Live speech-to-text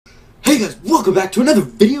guys, welcome back to another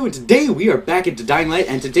video, and today we are back into Dying Light,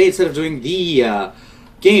 and today instead of doing the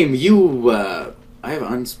game, I have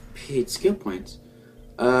unpaid skill points.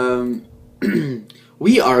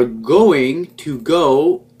 We are going to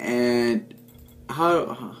go and...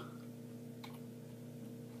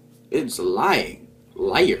 It's liar.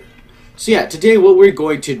 So yeah, today what we're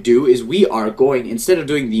going to do is we are going, instead of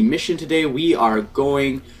doing the mission today, we are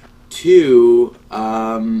going to,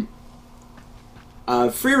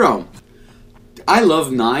 free roam. I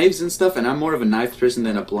love knives and stuff, and I'm more of a knife person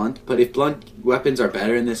than a blunt, but if blunt weapons are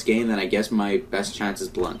better in this game, then I guess my best chance is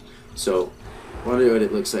blunt. So, wonder what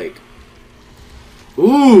it looks like.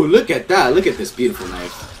 Ooh, look at that. Look at this beautiful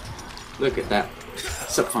knife. Look at that.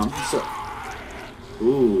 What's up, fam? What's up?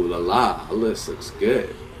 Ooh, la la. This looks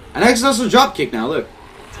good. And I can also drop kick now, look.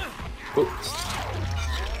 Oh.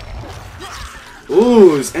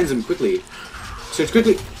 Ooh, this ends him quickly. Search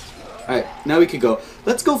quickly. Alright, now we could go.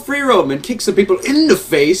 Let's go free roam and kick some people in the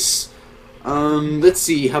face. Let's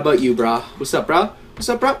see. How about you, brah? What's up, brah? What's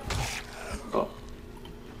up, brah? Oh.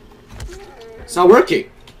 It's not working.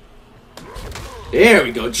 There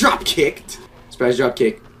we go. Drop kicked. Surprise drop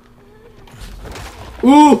kick.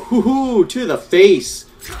 Ooh, hoo, hoo, to the face.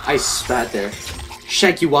 I spat there.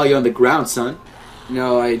 Shank you while you're on the ground, son.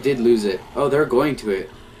 No, I did lose it. Oh, they're going to it.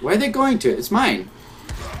 Why are they going to it? It's mine.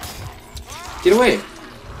 Get away.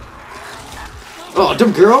 Oh,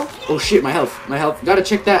 dumb girl. Oh, shit, my health. My health. Gotta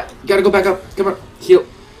check that. Gotta go back up. Come on. Heal.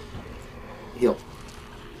 Heal.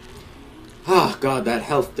 Oh, God, that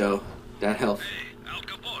health, though. That health.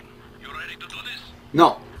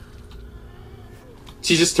 No.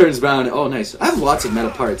 She just turns around. Oh, nice. I have lots of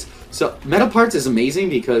metal parts. So, metal parts is amazing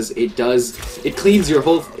because it cleans your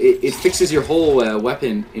whole, it fixes your whole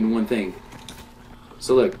weapon in one thing.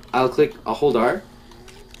 So look, I'll hold R,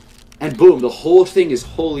 and boom, the whole thing is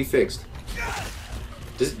wholly fixed.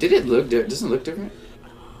 Doesn't it look different?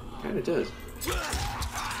 Kinda does.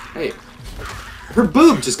 Hey, her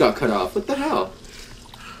boob just got cut off. What the hell?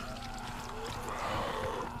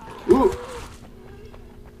 Ooh.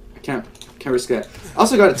 I can't risk that. I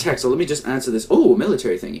also got a text, so let me just answer this. Oh,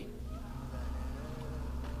 military thingy.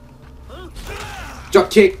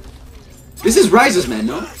 Drop kick. This is Rise's man,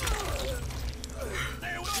 no?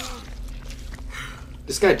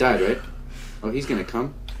 This guy died, right? Oh, he's gonna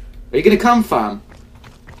come. Are you gonna come, fam?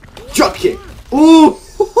 Drop kick. Ooh!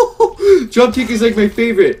 Drop kick is like my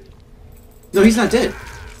favorite. No, he's not dead.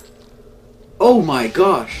 Oh my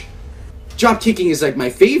gosh. Drop kicking is like my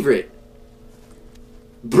favorite.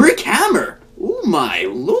 Brick hammer. Oh my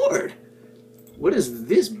lord. What is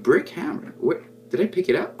this brick hammer? What, did I pick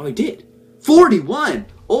it up? Oh, I did. 41.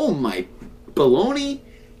 Oh my baloney.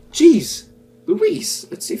 Jeez. Luis.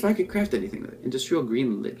 Let's see if I could craft anything with it. Industrial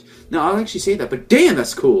green lid. No, I'll actually say that, but damn,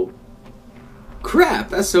 that's cool. Crap,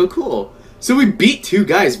 that's so cool. So we beat two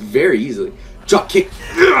guys very easily. Drop kick.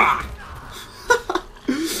 Oh,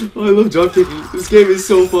 I love drop kicking. This game is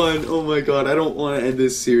so fun. Oh my god, I don't want to end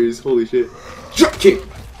this series. Holy shit. Drop kick.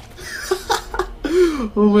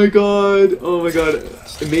 Oh my god. Oh my god.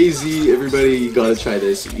 Amazing, everybody. You gotta try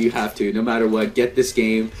this. You have to. No matter what, get this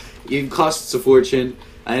game. It costs a fortune.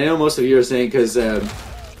 I know most of you are saying because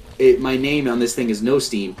my name on this thing is No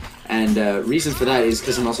Steam, and reason for that is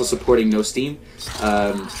because I'm also supporting No Steam.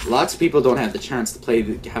 Lots of people don't have the chance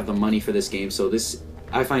to have the money for this game, so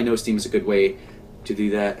I find No Steam is a good way to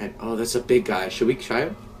do that. And oh, that's a big guy. Should we try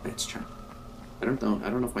him? Let's try. I don't know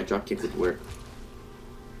if my dropkick would work.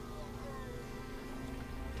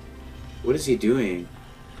 What is he doing?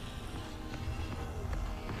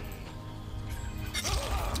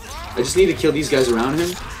 I just need to kill these guys around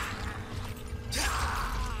him.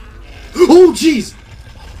 Oh, jeez!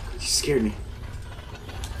 He scared me.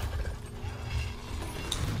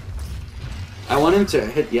 I want him to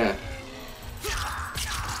hit, yeah.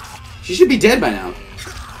 She should be dead by now.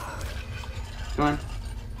 Come on.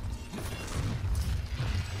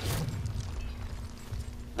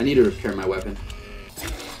 I need to repair my weapon.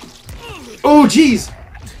 Oh, jeez!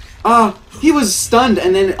 He was stunned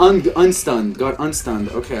and then unstunned. Got unstunned.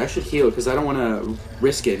 Okay, I should heal because I don't want to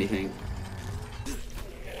risk anything.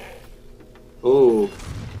 Oh.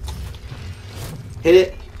 Hit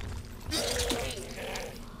it.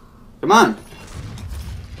 Come on.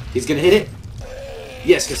 He's gonna hit it.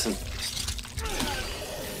 Yes, get some.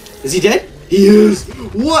 Is he dead? He is.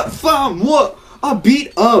 What, fam? What? I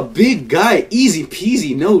beat a big guy. Easy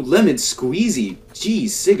peasy. No lemon squeezy. Jeez,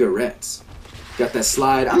 cigarettes. Got that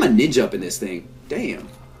slide. I'm a ninja up in this thing. Damn.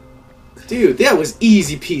 Dude, that was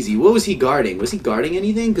easy peasy. What was he guarding? Was he guarding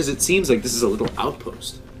anything? Because it seems like this is a little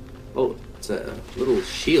outpost. Oh, it's a little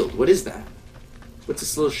shield. What is that? What's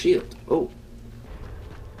this little shield? Oh.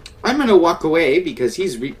 I'm gonna walk away because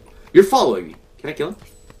he's you're following me. Can I kill him?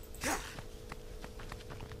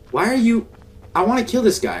 Why are you... I want to kill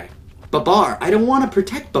this guy. Babar. I don't want to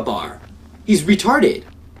protect Babar. He's retarded.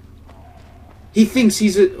 He thinks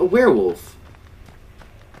he's a werewolf.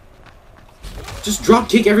 Just drop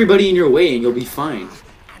kick everybody in your way and you'll be fine.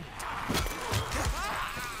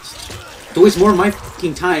 Don't waste more of my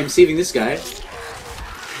fucking time saving this guy.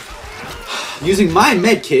 Using my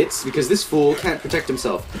med kits because this fool can't protect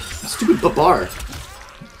himself. Stupid Babar.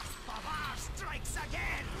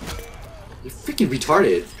 You're freaking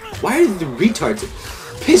retarded. Why are the retards...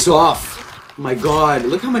 Piss off! Oh my god,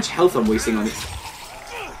 look how much health I'm wasting on this.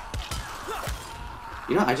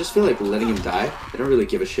 You know, I just feel like letting him die. I don't really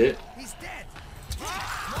give a shit. He's dead.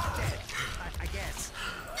 I guess.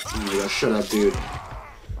 Oh my god, shut up, dude.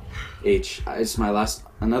 H. It's my last...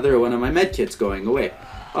 Another one of my med kits going away.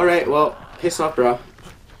 Alright, well, piss off, bro.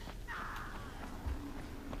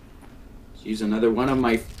 Use another one of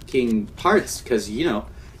my fucking parts, because, you know,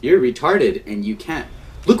 you're retarded and you can't.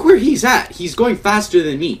 Look where he's at. He's going faster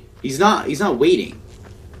than me. He's not waiting.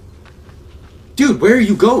 Dude, where are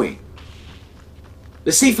you going?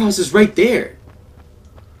 The safe house is right there.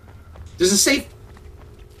 There's a safe...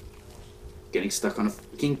 Getting stuck on a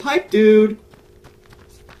fucking pipe, dude.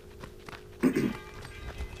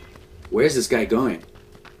 Where's this guy going?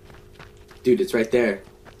 Dude, it's right there.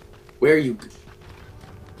 Where are you...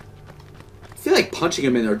 I feel like punching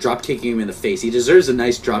him in or drop kicking him in the face. He deserves a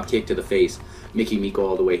nice drop kick to the face, making me go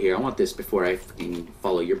all the way here. I want this before I fucking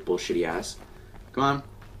follow your bullshitty ass. Come on.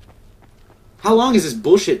 How long is this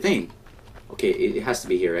bullshit thing? Okay, it has to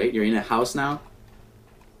be here, right? You're in a house now?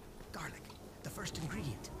 Garlic, the first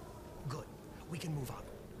ingredient. Good. We can move on.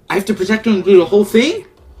 I have to protect him through the whole thing?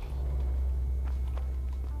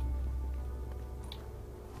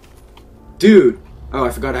 Dude. Oh, I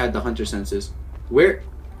forgot I had the hunter senses. Where?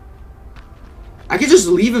 I could just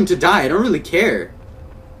leave him to die. I don't really care.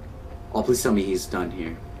 Oh, please tell me he's done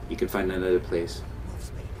here. You can find another place.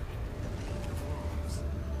 Wolf's made the pain of wolves.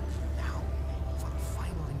 Now, for the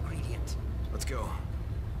final ingredient. Let's go.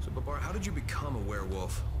 So, Babar, how did you become a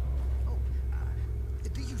werewolf? Oh,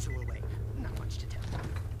 the usual way. Not much to tell.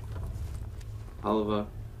 Oliva.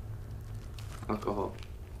 Alcohol.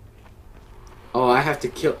 Oh, I have to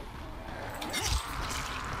kill...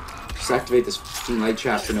 Just activate this fucking light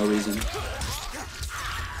trap for no reason.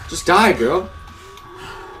 Just die, girl.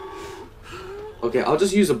 Okay, I'll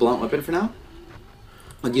just use a blunt weapon for now.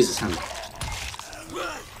 I'll use this hammer.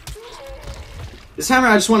 This hammer,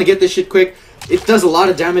 I just want to get this shit quick. It does a lot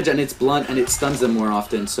of damage and it's blunt and it stuns them more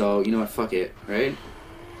often. So, you know what? Fuck it, right?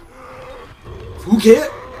 Who cares?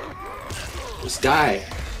 Just die.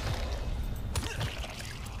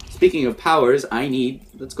 Speaking of powers, I need...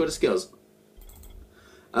 Let's go to skills.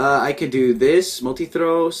 I could do this,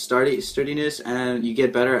 multi-throw, sturdiness, and you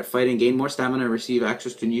get better at fighting, gain more stamina, and receive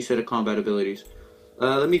access to a new set of combat abilities.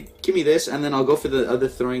 Give me this, and then I'll go for the other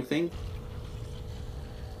throwing thing.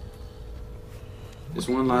 There's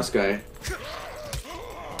one last guy.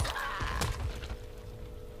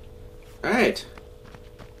 Alright.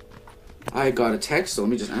 I got a text, so let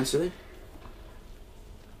me just answer it.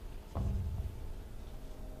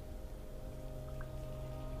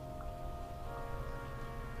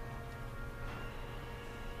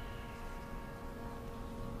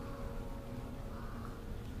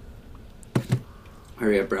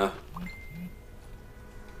 Hurry up, bro.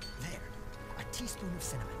 There. A teaspoon of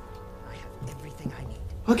cinnamon. I have everything I need.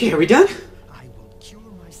 Okay, are we done? I will cure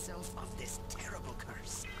myself of this terrible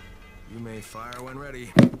curse. You may fire when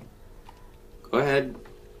ready. Go ahead.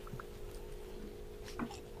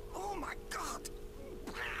 Oh my god!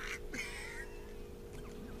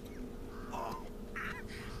 Oh.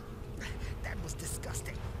 That was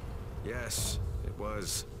disgusting. Yes, it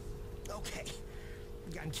was. Okay.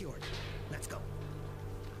 I'm cured. Let's go.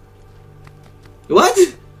 What?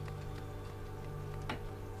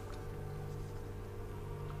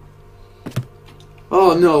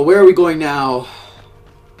 Oh no, where are we going now?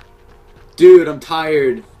 Dude, I'm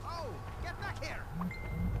tired. Oh, get back here!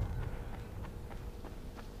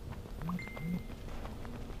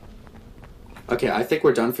 Okay, I think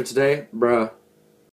we're done for today. Bruh.